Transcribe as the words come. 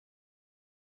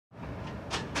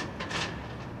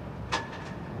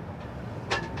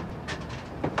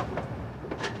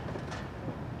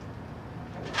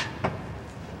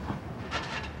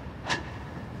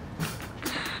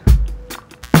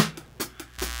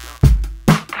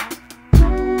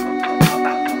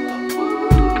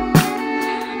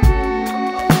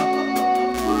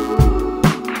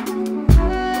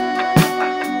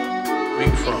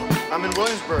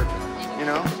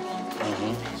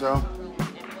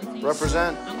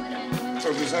Represent.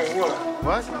 Represent what?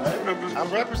 What?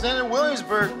 I'm representing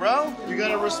Williamsburg, bro. You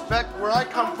gotta respect where I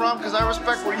come from, because I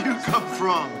respect where you come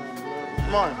from.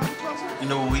 Come on. You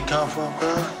know where we come from,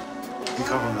 bro? We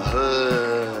come from the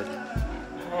hood.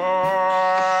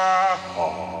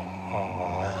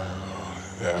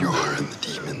 You are in the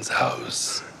demon's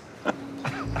house.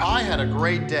 I had a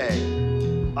great day.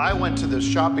 I went to the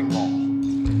shopping mall.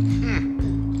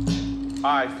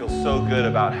 I feel so good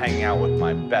about hanging out with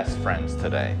my best friends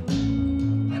today.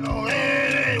 You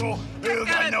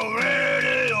got no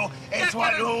radio. It's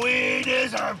what we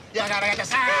deserve. You gotta get the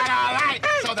satellite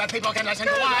so that people can listen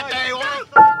to what they want.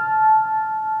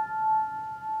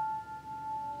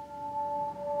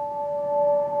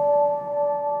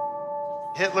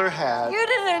 Hitler had. You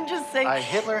didn't just say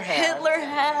Hitler had. Hitler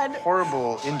had.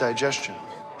 Horrible indigestion.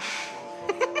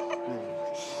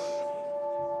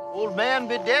 Old man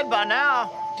be dead by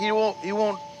now. He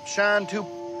won't shine too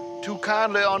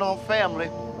kindly on our family.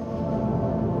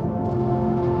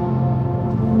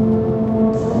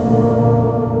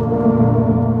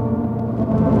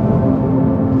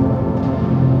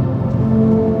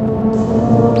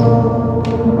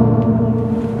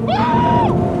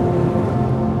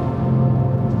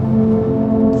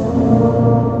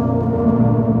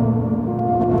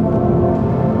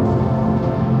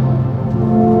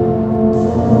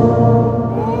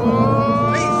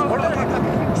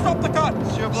 Stop the car!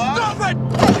 Stop it!